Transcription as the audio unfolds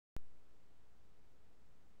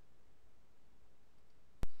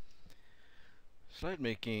Slide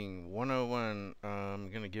making 101.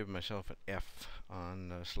 I'm going to give myself an F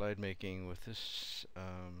on slide making with this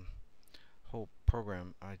whole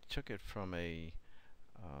program. I took it from a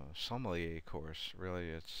sommelier course. Really,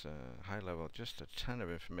 it's high level, just a ton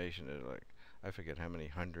of information. Like, I forget how many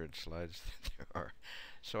hundred slides there are.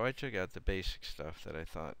 So I took out the basic stuff that I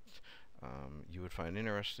thought you would find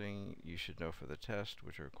interesting, you should know for the test,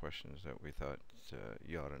 which are questions that we thought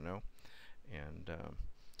you ought to know. And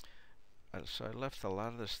so I left a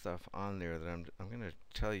lot of the stuff on there that I'm going to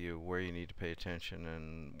tell you where you need to pay attention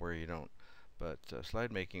and where you don't. But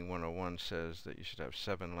Slide Making 101 says that you should have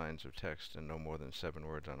 7 lines of text and no more than 7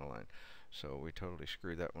 words on a line. So we totally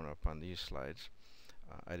screwed that one up on these slides.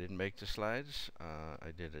 I didn't make the slides.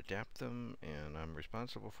 I did adapt them, and I'm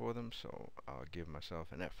responsible for them, so I'll give myself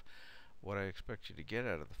an F. What I expect you to get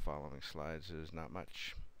out of the following slides is not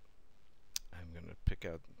much. I'm going to pick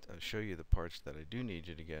out, show you the parts that I do need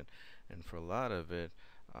you to get, and for a lot of it,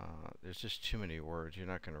 there's just too many words. You're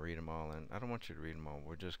not going to read them all, and I don't want you to read them all.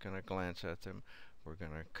 We're just going to glance at them. We're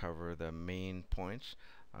going to cover the main points.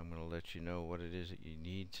 I'm going to let you know what it is that you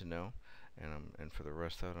need to know, and for the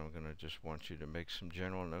rest of it, I'm going to just want you to make some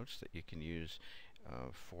general notes that you can use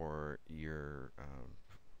for your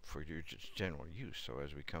just general use. So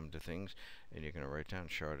as we come to things, and you're going to write down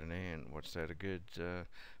Chardonnay and what's that a good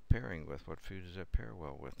pairing with? What food does that pair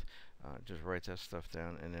well with? Just write that stuff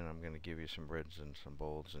down, and then I'm going to give you some reds and some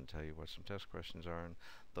bolds and tell you what some test questions are, and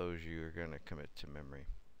those you're going to commit to memory.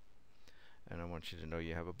 And I want you to know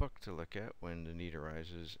you have a book to look at when the need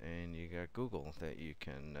arises, and you got Google that you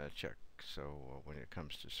can check. So when it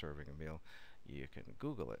comes to serving a meal, you can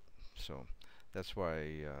Google it. So that's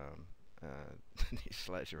why these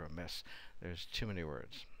slides are a mess. There's too many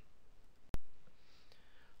words.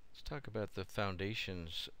 Let's talk about the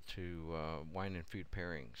foundations to wine and food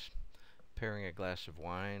pairings. Pairing a glass of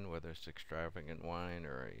wine, whether it's extravagant wine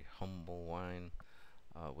or a humble wine,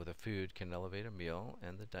 with a food can elevate a meal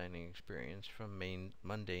and the dining experience from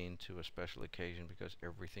mundane to a special occasion, because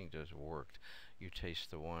everything does work. You taste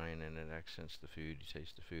the wine and it accents the food, you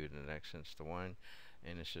taste the food and it accents the wine,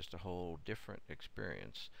 and it's just a whole different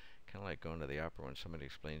experience. Kind of like going to the opera when somebody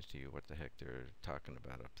explains to you what the heck they're talking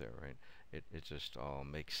about up there, right? It just all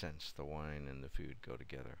makes sense. The wine and the food go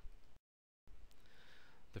together.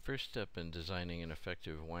 The first step in designing an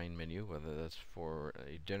effective wine menu, whether that's for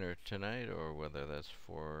a dinner tonight or whether that's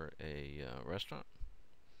for a restaurant,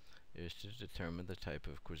 is to determine the type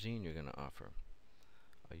of cuisine you're going to offer.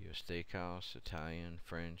 Are you a steakhouse, Italian,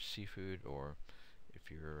 French, seafood, or if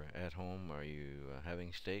you're at home, are you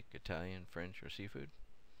having steak, Italian, French, or seafood?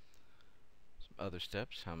 Some other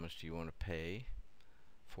steps: how much do you want to pay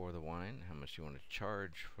for the wine? How much do you want to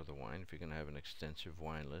charge for the wine? If you're going to have an extensive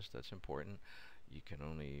wine list, that's important. You can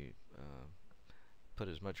only put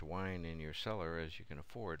as much wine in your cellar as you can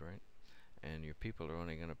afford, right? And your people are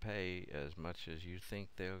only going to pay as much as you think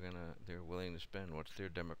they're willing to spend. What's their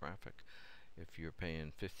demographic? If you're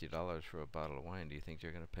paying $50 for a bottle of wine, do you think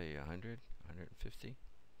they're going to pay 100, 150?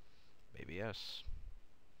 Maybe yes.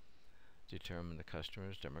 Determine the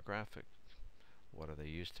customer's demographic. What are they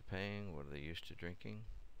used to paying? What are they used to drinking?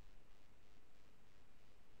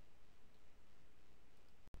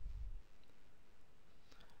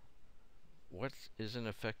 What is an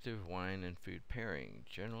effective wine and food pairing?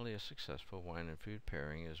 Generally, a successful wine and food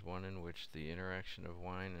pairing is one in which the interaction of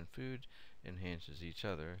wine and food enhances each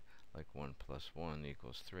other, like 1 + 1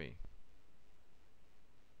 = 3.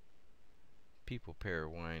 People pair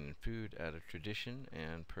wine and food out of tradition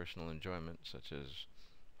and personal enjoyment, such as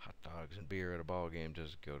hot dogs and beer at a ball game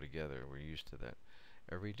just go together. We're used to that.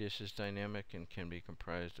 Every dish is dynamic and can be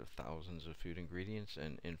comprised of thousands of food ingredients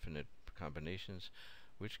and infinite combinations,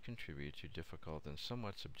 which contribute to difficult and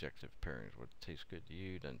somewhat subjective pairings. What tastes good to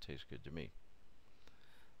you doesn't taste good to me.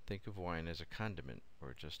 Think of wine as a condiment,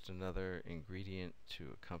 or just another ingredient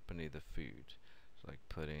to accompany the food. It's like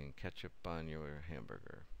putting ketchup on your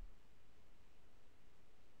hamburger.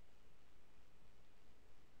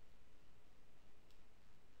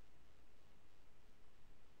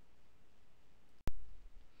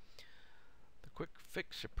 The quick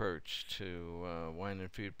fix approach to wine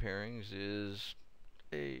and food pairings is,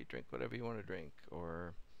 hey, drink whatever you want to drink,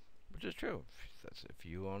 or, which is true. If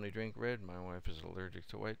you only drink red, my wife is allergic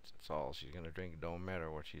to white, that's all she's going to drink, don't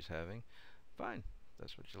matter what she's having, fine.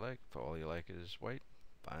 That's what you like. If all you like is white,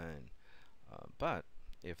 fine. But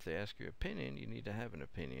if they ask your opinion, you need to have an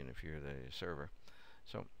opinion if you're the server.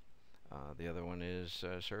 So the other one is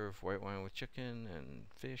serve white wine with chicken and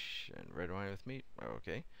fish and red wine with meat.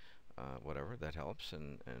 Okay, whatever, that helps,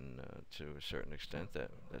 and to a certain extent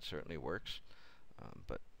that certainly works.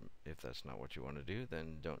 But if that's not what you want to do,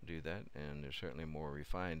 then don't do that. And there's certainly more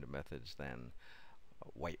refined methods than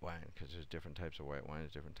white wine, because there's different types of white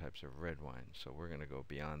wines, different types of red wine. So we're going to go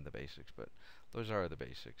beyond the basics, but those are the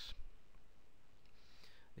basics.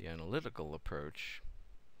 The analytical approach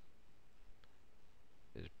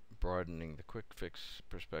is broadening the quick fix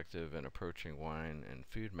perspective and approaching wine and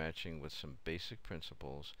food matching with some basic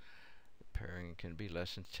principles. Pairing can be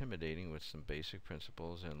less intimidating with some basic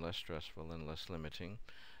principles and less stressful and less limiting.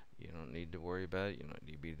 You don't need to worry about it. You don't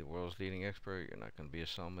need to be the world's leading expert. You're not going to be a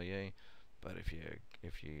sommelier. But if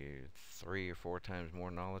you're 3 or 4 times more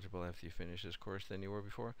knowledgeable after you finish this course than you were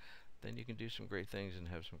before, then you can do some great things and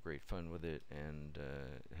have some great fun with it, and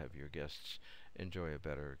have your guests enjoy a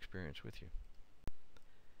better experience with you.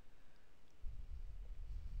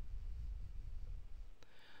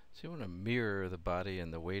 So you want to mirror the body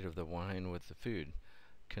and the weight of the wine with the food.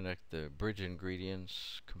 Connect the bridge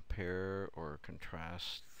ingredients, compare or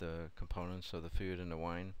contrast the components of the food and the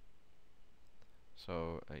wine.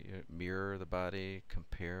 So you mirror the body,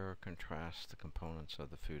 compare or contrast the components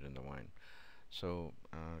of the food and the wine. So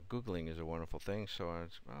Googling is a wonderful thing. So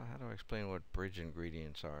how do I explain what bridge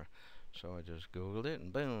ingredients are? So I just Googled it,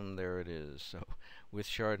 and boom, there it is. So with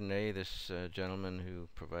Chardonnay, this gentleman who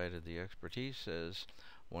provided the expertise says,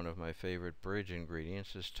 one of my favorite bridge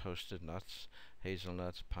ingredients is toasted nuts,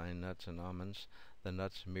 hazelnuts, pine nuts, and almonds. The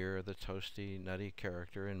nuts mirror the toasty, nutty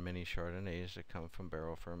character in many Chardonnays that come from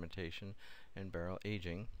barrel fermentation and barrel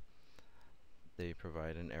aging. They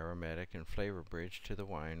provide an aromatic and flavor bridge to the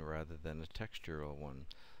wine rather than a textural one.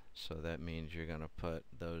 So that means you're going to put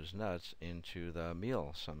those nuts into the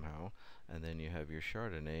meal somehow, and then you have your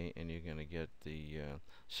Chardonnay, and you're going to get the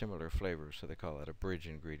similar flavors. So they call it a bridge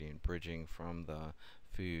ingredient, bridging from the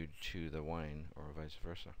food to the wine, or vice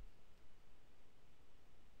versa.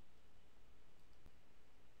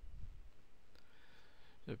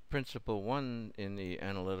 The principle 1 in the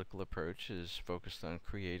analytical approach is focused on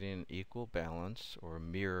creating an equal balance or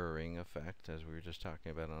mirroring effect, as we were just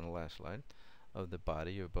talking about on the last slide, of the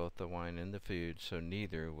body of both the wine and the food, so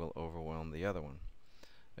neither will overwhelm the other one.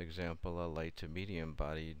 Example, a light to medium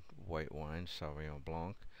bodied white wine, Sauvignon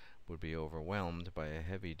Blanc, would be overwhelmed by a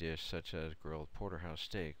heavy dish such as grilled porterhouse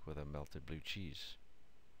steak with a melted blue cheese.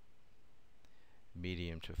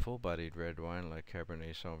 Medium to full-bodied red wine like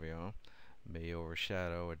Cabernet Sauvignon may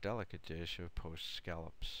overshadow a delicate dish of poached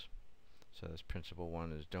scallops. So that's principle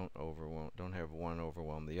 1, is don't have one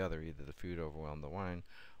overwhelm the other. Either the food overwhelm the wine,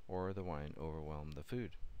 or the wine overwhelm the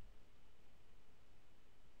food.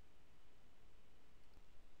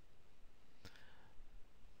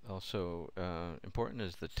 Also important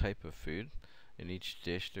is the type of food. In each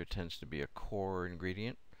dish there tends to be a core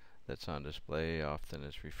ingredient that's on display. Often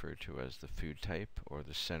it's referred to as the food type, or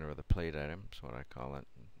the center of the plate item. That's what I call it.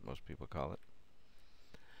 Most people call it.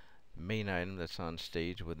 The main item that's on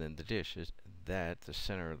stage within the dish is that the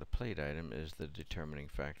center of the plate item is the determining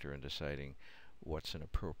factor in deciding what's an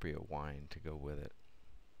appropriate wine to go with it.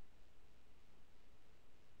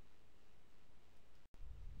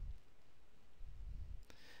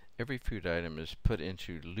 Every food item is put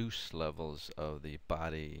into loose levels of the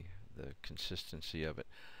body, the consistency of it.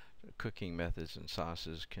 Cooking methods and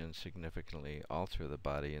sauces can significantly alter the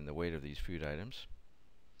body and the weight of these food items.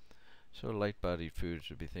 So light-bodied foods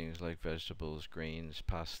would be things like vegetables, grains,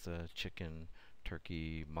 pasta, chicken,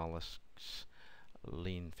 turkey, mollusks,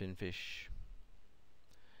 lean finfish.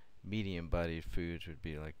 Medium-bodied foods would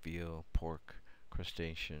be like veal, pork,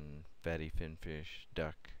 crustacean, fatty finfish,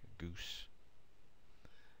 duck, goose.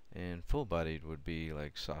 And full-bodied would be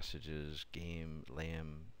like sausages, game,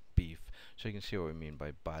 lamb, beef. So you can see what we mean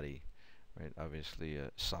by body, right? Obviously,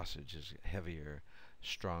 sausage is heavier,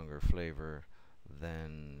 stronger flavor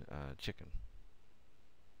than chicken.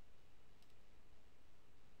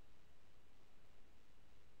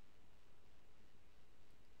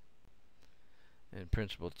 And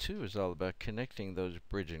principle 2 is all about connecting those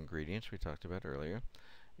bridge ingredients we talked about earlier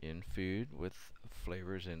in food with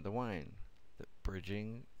flavors in the wine.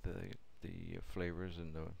 Bridging the flavors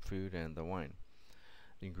in the food and the wine.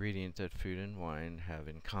 The ingredients that food and wine have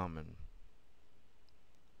in common.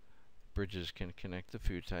 Bridges can connect the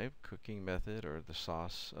food type, cooking method, or the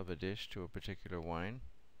sauce of a dish to a particular wine.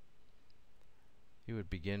 You would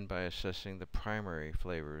begin by assessing the primary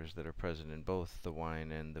flavors that are present in both the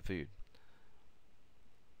wine and the food.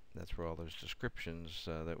 That's where all those descriptions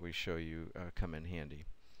that we show you come in handy.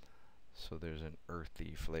 So there's an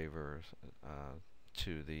earthy flavor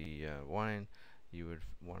to the wine. You would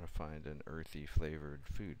want to find an earthy flavored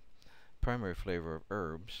food. Primary flavor of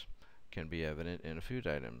herbs can be evident in a food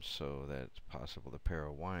item, so that it's possible to pair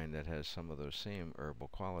a wine that has some of those same herbal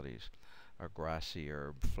qualities. a grassy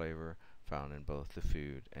herb flavor found in both the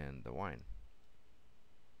food and the wine.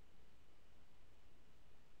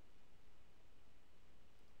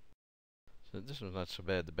 So this one's not so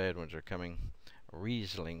bad. The bad ones are coming.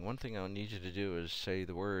 Riesling. One thing I'll need you to do is say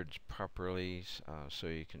the words properly, so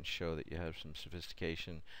you can show that you have some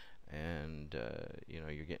sophistication, and you know,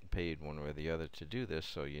 you're getting paid one way or the other to do this.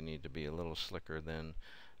 So you need to be a little slicker than,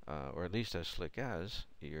 or at least as slick as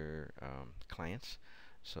your clients,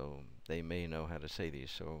 so they may know how to say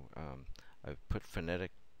these. So I've put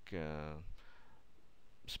phonetic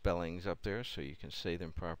spellings up there so you can say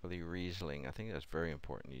them properly. Riesling. I think that's very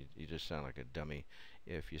important. You just sound like a dummy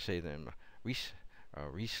if you say them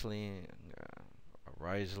Riesling,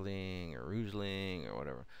 Riesling, or Riesling, or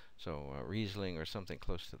whatever. So Riesling or something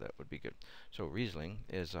close to that would be good. So Riesling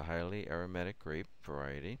is a highly aromatic grape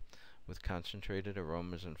variety with concentrated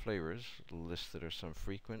aromas and flavors. Listed are some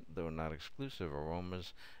frequent, though not exclusive,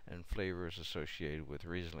 aromas and flavors associated with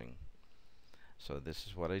Riesling. So this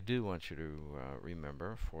is what I do want you to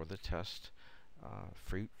remember for the test.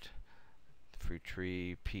 Fruit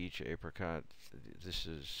tree, peach, apricot. This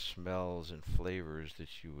is smells and flavors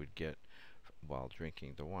that you would get while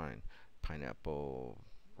drinking the wine. Pineapple,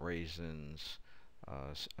 raisins,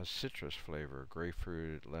 a citrus flavor,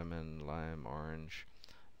 grapefruit, lemon, lime, orange,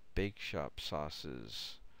 bake shop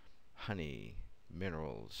sauces, honey,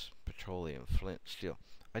 minerals, petroleum, flint, steel.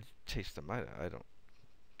 I taste them. I don't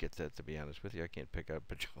get that, to be honest with you. I can't pick out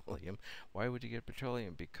petroleum. Why would you get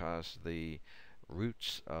petroleum? Because the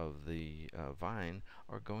roots of the vine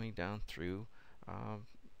are going down through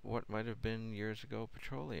what might have been years ago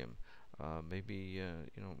petroleum, maybe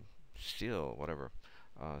you know, steel, whatever.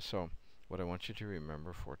 So what I want you to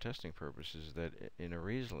remember for testing purposes is that in a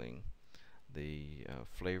Riesling, the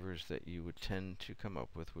flavors that you would tend to come up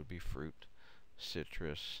with would be fruit,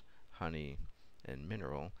 citrus, honey, and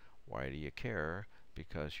mineral. Why do you care?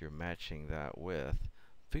 Because you're matching that with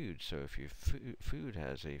food. So if your food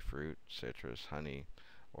has a fruit, citrus, honey,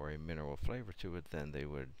 or a mineral flavor to it, then they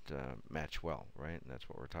would match well, right? And that's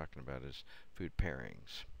what we're talking about, is food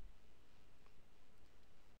pairings.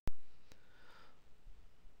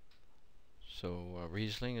 So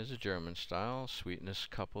Riesling is a German style. Sweetness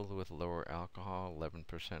coupled with lower alcohol,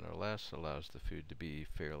 11% or less, allows the food to be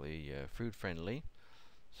fairly food friendly.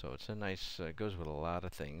 So it's a nice, goes with a lot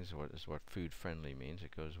of things. What is what food friendly means?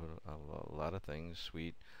 It goes with a lot of things.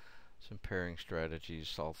 Sweet, some pairing strategies: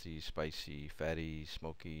 salty, spicy, fatty,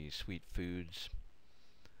 smoky, sweet foods.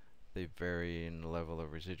 They vary in the level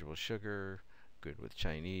of residual sugar. Good with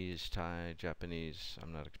Chinese, Thai, Japanese.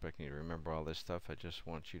 I'm not expecting you to remember all this stuff. I just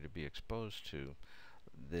want you to be exposed to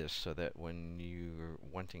this so that when you're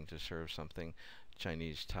wanting to serve something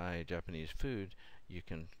Chinese, Thai, Japanese food, you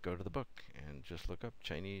can go to the book and just look up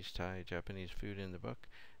Chinese, Thai, Japanese food in the book,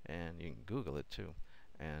 and you can Google it too.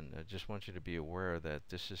 And I just want you to be aware that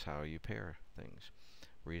this is how you pair things.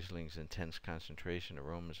 Riesling's intense concentration,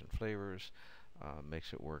 aromas, and flavors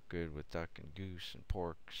makes it work good with duck and goose and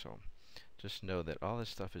pork. So just know that all this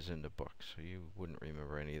stuff is in the book, so you wouldn't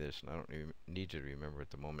remember any of this, and I don't need you to remember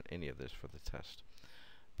at the moment any of this for the test.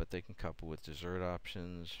 But they can couple with dessert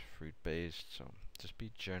options, fruit-based, so just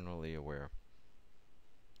be generally aware.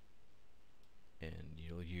 And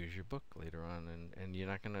you'll use your book later on, and you're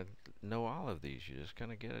not going to know all of these. You're just going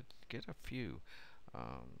to get a few.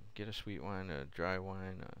 Get a sweet wine, a dry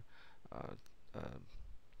wine, a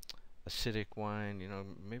acidic wine. You know,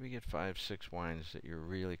 maybe get 5, 6 wines that you're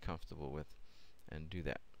really comfortable with, and do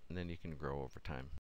that. And then you can grow over time.